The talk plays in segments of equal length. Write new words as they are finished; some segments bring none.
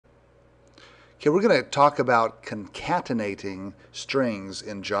Okay, we're going to talk about concatenating strings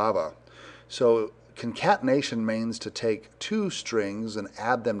in Java. So concatenation means to take two strings and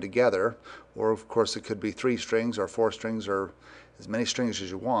add them together, or of course it could be 3 strings or 4 strings or as many strings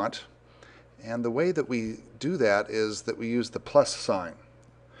as you want. And the way that we do that is that we use the plus sign.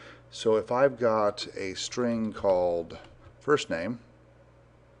 So if I've got a string called first name,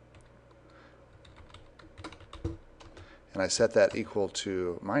 and I set that equal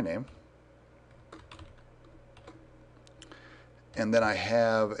to my name, and then I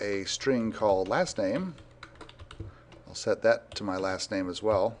have a string called last name, I'll set that to my last name as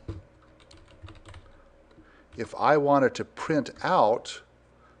well. If I wanted to print out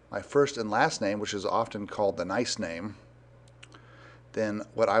my first and last name, which is often called the nice name, then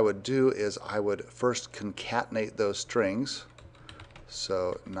what I would do is I would first concatenate those strings.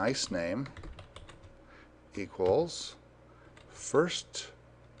 So nice name equals first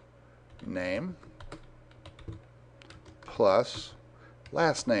name plus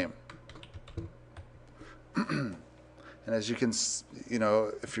last name. And as you can,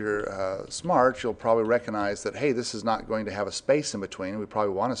 if you're smart, you'll probably recognize that, hey, this is not going to have a space in between. We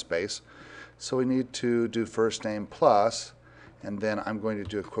probably want a space. So we need to do first name plus, and then I'm going to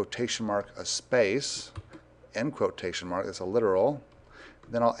do a quotation mark, a space, end quotation mark, that's a literal.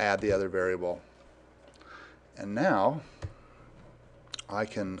 Then I'll add the other variable. And now I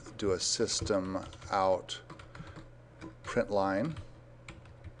can do a system out print line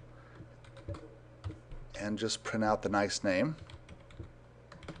and just print out the nice name.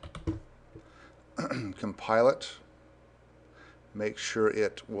 Compile it, make sure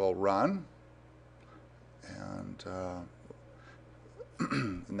it will run, and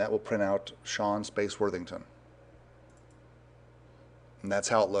and that will print out Sean space Worthington. And that's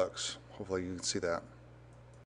how it looks. Hopefully you can see that.